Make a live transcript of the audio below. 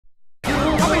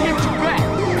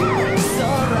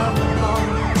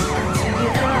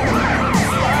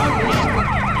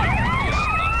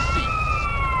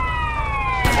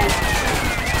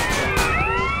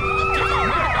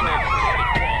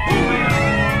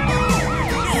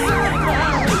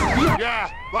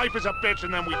Life is a bitch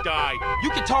and then we die. You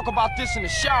can talk about this in the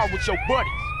shower with your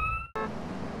buddies.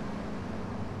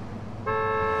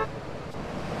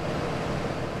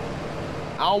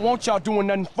 I don't want y'all doing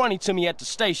nothing funny to me at the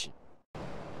station.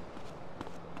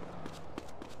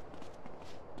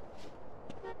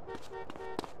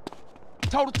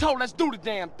 Toe to toe, let's do the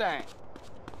damn thing.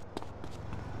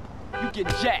 You get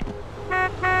jacked.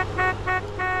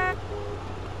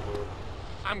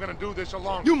 I'm gonna do this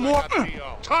alone. You more.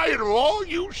 Tired of all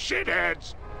you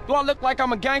shitheads. Do I look like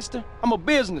I'm a gangster? I'm a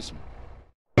businessman.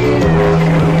 Look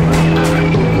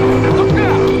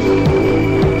out!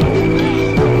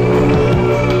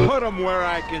 Put him where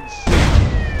I can see.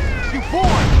 You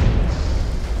born!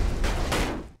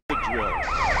 The drill.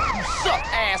 You suck,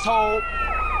 asshole!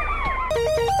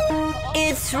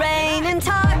 It's raining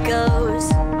tacos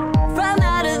from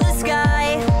out of the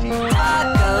sky.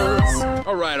 Tacos.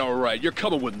 All right, you're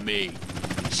coming with me.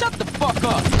 Shut the fuck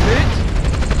up, bitch!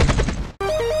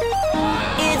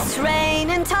 It's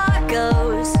raining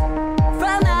tacos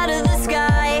from out of the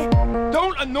sky.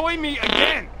 Don't annoy me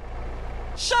again!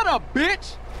 Shut up,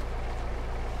 bitch!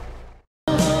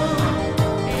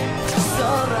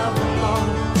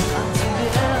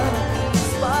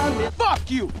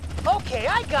 Fuck you! Okay,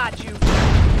 I got you.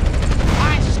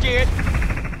 I ain't scared.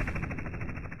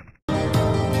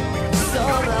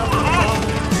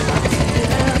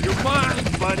 You're mine,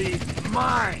 buddy.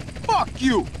 Mine. Fuck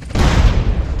you!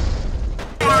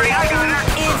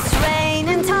 It's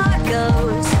raining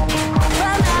tacos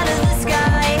from out of the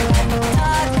sky.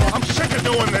 Tacos. I'm sick of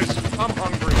doing this. I'm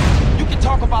hungry. You can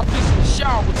talk about this in the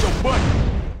shower with your buddy.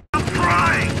 I'm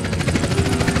trying.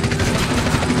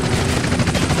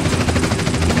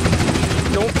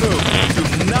 Don't move. Do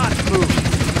not move.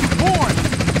 Born!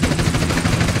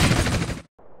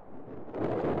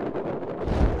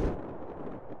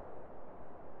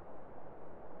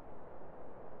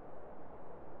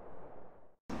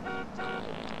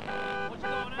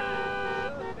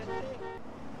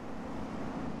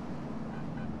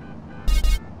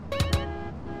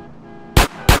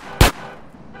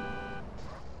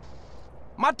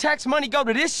 My tax money go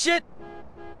to this shit?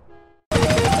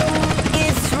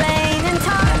 It's raining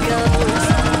tacos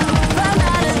from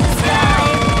out of the sky.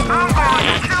 I'm going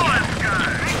to kill this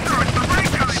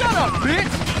guy. Shut up,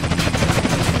 bitch!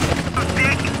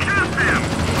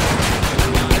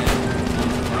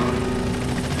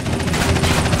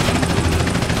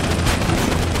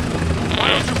 Why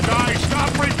don't you guys stop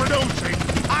reproducing?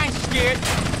 I ain't scared.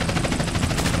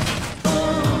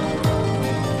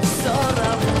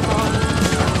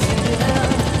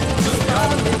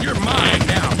 You're mine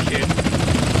now, kid.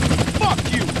 Fuck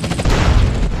you!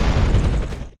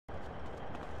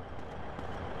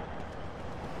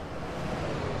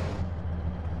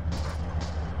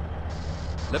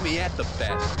 Let me at the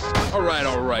best. All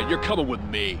right, you're coming with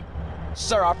me.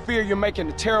 Sir, I fear you're making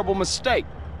a terrible mistake.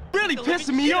 Really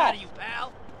pissing me off. You,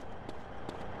 pal.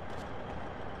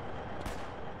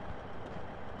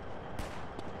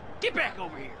 Get back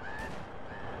over here.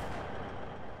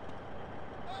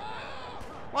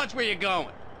 Watch where you're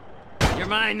going. You're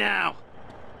mine now.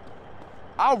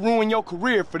 I'll ruin your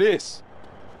career for this.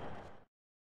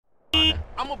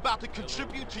 I'm about to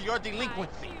contribute to your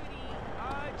delinquency.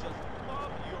 I just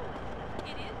love Europe.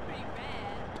 It is pretty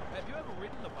rad. Have you ever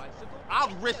ridden a bicycle?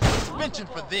 I'll risk suspension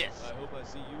for this. I hope I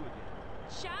see you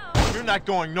again. Show. You're not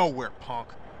going nowhere, punk.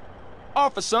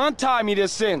 Officer, untie me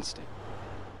this instant.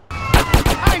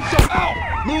 I ain't so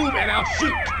out! Move and I'll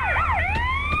shoot.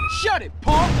 Shut it,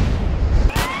 punk!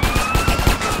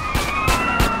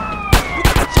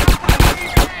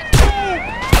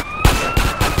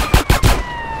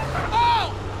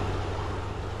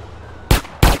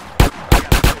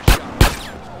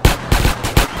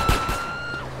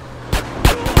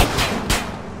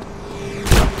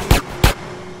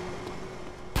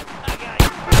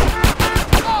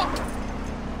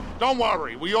 Don't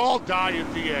worry, we all die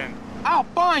at the end. I'll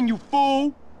find you,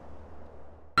 fool!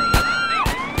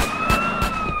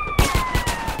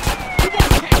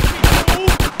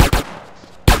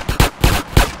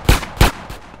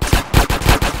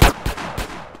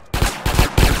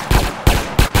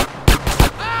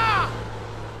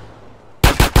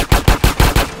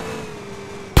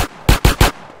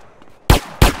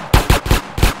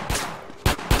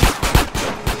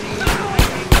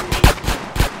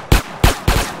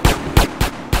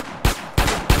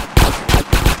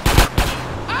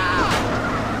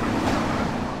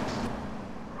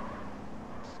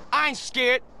 I ain't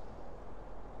scared.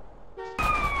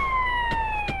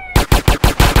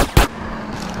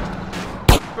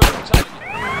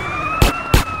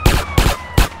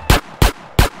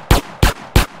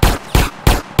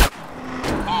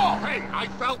 Oh!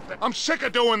 it. I'm sick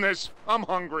of doing this. I'm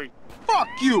hungry. Fuck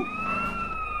you!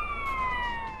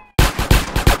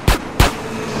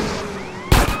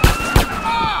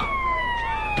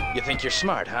 You think you're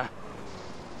smart, huh?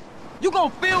 You gonna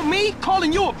film me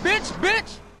calling you a bitch?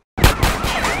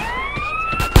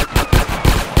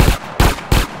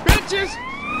 Bitches!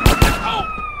 Oh!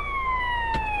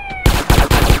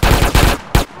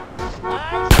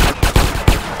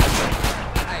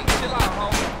 Hey, chill out,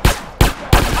 homie.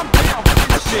 I'm down for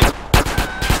this shit.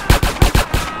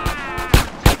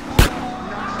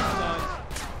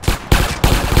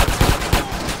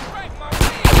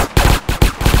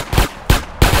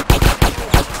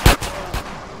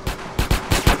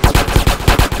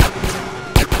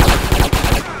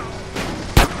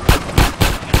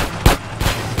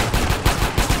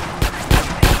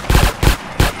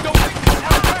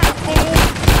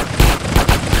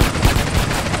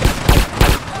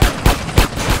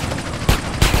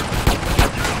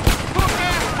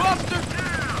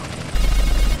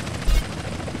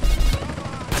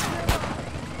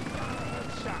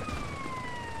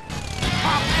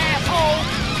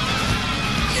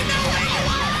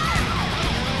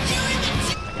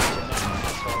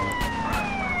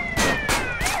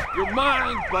 You're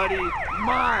mine, buddy.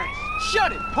 Mine.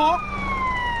 Shut it, punk!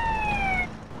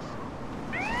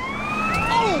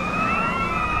 Oh!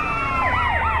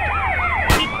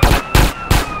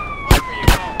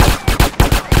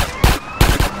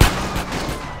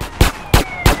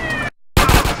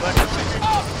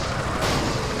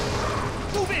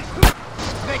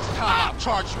 Next time I'll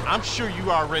charge you. I'm sure you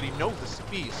already know the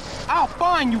spiel. I'll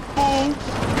find you, fool!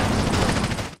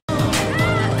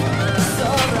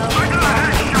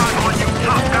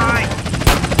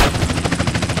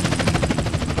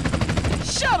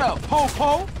 Shut up,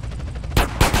 po-po!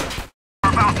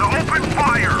 We're about to open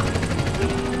fire!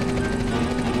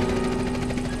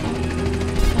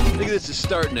 I think this is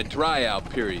starting a dry out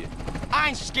period. I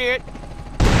ain't scared.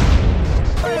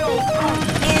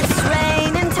 It's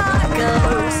raining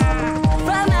tacos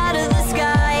from out of the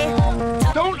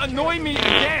sky. Don't annoy me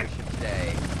again!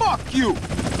 Fuck you!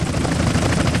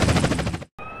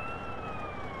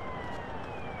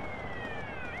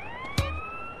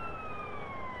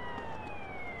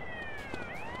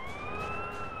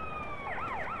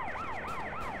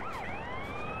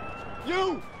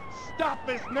 You! Stop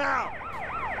this now!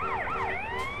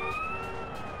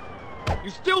 You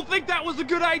still think that was a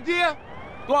good idea?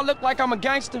 Do I look like I'm a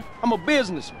gangster? I'm a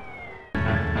businessman.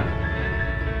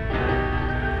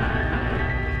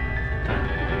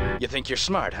 You think you're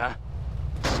smart, huh?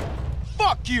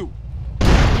 Fuck you!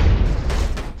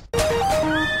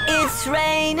 It's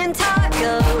raining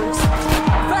tacos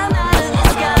from out of the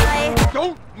sky.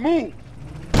 Don't move!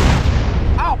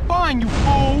 I'll find you,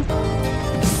 fool!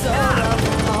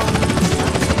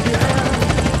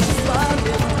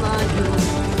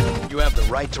 You have the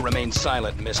right to remain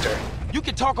silent, mister. You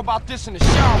can talk about this in the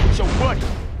shower with your buddy.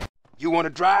 You wanna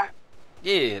drive?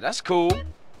 Yeah, that's cool.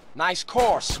 Nice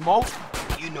car, Smoke.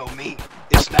 You know me.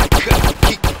 It's not cut.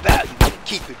 Keep the value and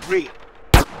keep it real.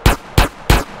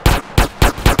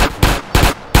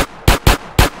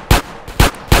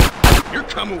 You're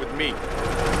coming with me.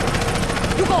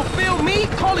 You gonna film me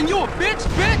calling you a bitch?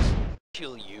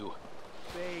 Kill you.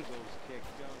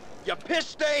 Your piss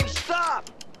stain, stop!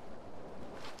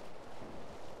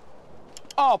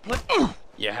 Oh, please.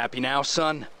 You happy now,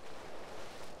 son?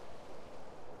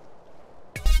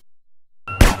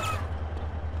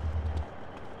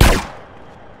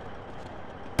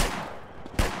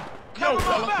 Yo,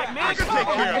 fella, back, man. I can Come take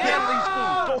on, care of man. handling these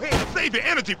fools. Go ahead. Save your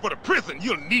energy for the prison.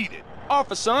 You'll need it.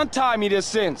 Officer, untie me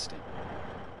this instant.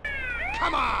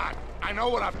 Come on. I know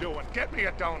what I'm doing. Get me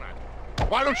a donut.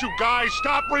 Why don't you guys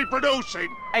stop reproducing?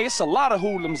 Hey, it's a lot of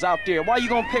hoodlums out there. Why you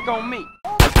gonna pick on me?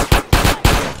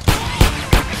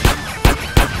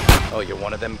 Oh, you're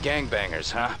one of them gangbangers,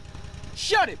 huh?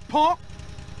 Shut it, punk!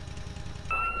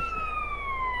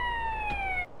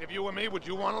 If you were me, would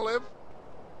you want to live?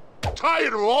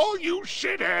 Tired of all you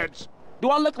shitheads. Do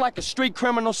I look like a street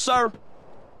criminal, sir?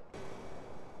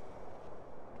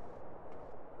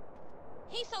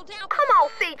 He's so down. Come on,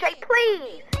 CJ,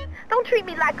 please. Don't treat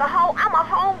me like a hoe. I'm a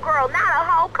homegirl, not a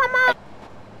hoe. Come on.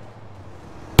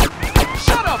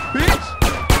 Shut up, bitch!